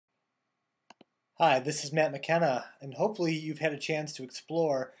Hi, this is Matt McKenna, and hopefully you've had a chance to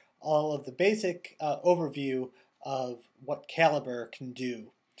explore all of the basic overview of what Calibre can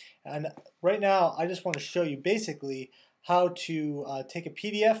do. And right now, I just want to show you basically how to take a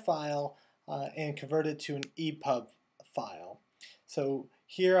PDF file and convert it to an EPUB file. So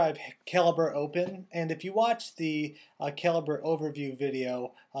here I've Calibre open, and if you watch the Calibre overview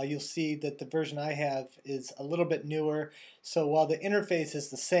video, you'll see that the version I have is a little bit newer. So while the interface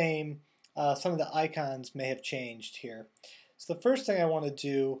is the same, some of the icons may have changed here. So the first thing I want to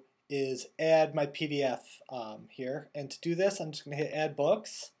do is add my PDF here, and to do this I'm just going to hit Add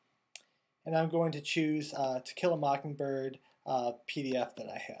Books, and I'm going to choose To Kill a Mockingbird PDF that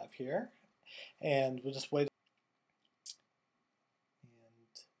I have here, and we'll just wait.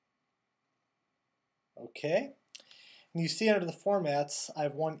 Okay, and you see under the formats I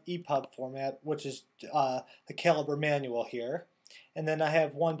have one EPUB format, which is the Calibre manual here. And then I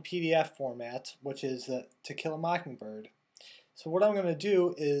have one PDF format, which is To Kill a Mockingbird. So what I'm going to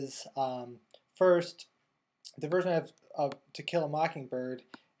do is, first, the version I have of To Kill a Mockingbird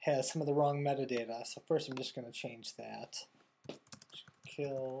has some of the wrong metadata. So first I'm just going to change that.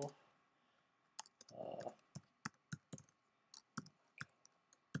 Kill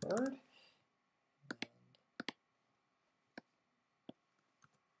bird.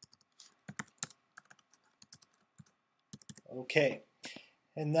 Okay,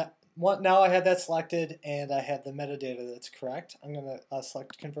 and now I have that selected and I have the metadata that's correct. I'm going to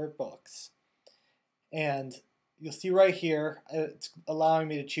select Convert Books, and you'll see right here it's allowing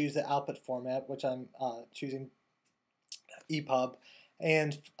me to choose the output format, which I'm choosing EPUB,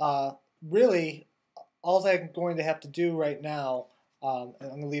 and really all I'm going to have to do right now, I'm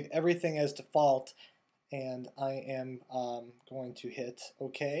going to leave everything as default, and I am going to hit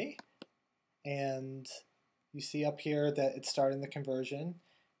OK, and you see up here that it's starting the conversion,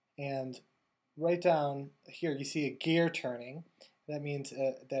 and right down here you see a gear turning. That means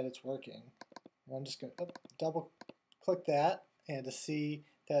that it's working. And I'm just going to double click that and to see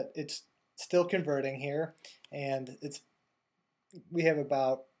that it's still converting here, and we have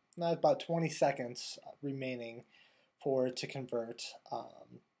about 20 seconds remaining for it to convert,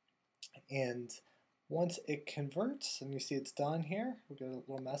 and once it converts and you see it's done here, we'll get a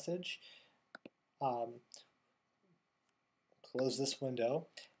little message. Close this window.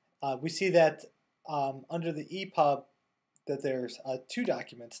 We see that under the EPUB that there's two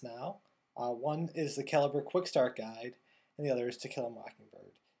documents now. One is the Calibre Quick Start Guide, and the other is To Kill a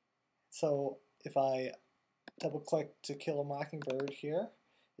Mockingbird. So if I double click To Kill a Mockingbird here,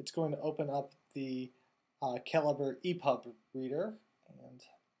 it's going to open up the Calibre EPUB reader, and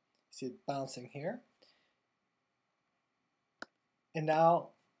you see it bouncing here. And now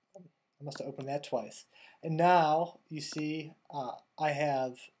I must have opened that twice. And now you see I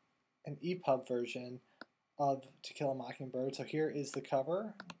have an EPUB version of To Kill a Mockingbird. So here is the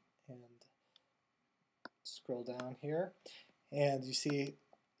cover, and scroll down here, and you see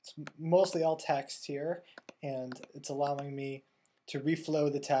it's mostly all text here, and it's allowing me to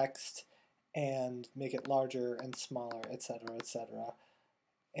reflow the text and make it larger and smaller, etc., etc.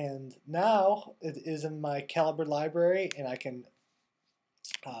 And now it is in my Calibre library, and I can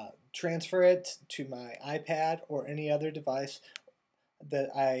transfer it to my iPad or any other device that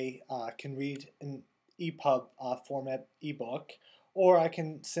I can read an EPUB format ebook, or I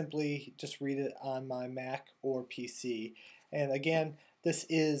can simply just read it on my Mac or PC. And again, this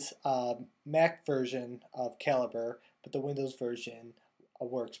is a Mac version of Calibre, but the Windows version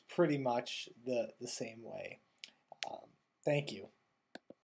works pretty much the same way. Thank you.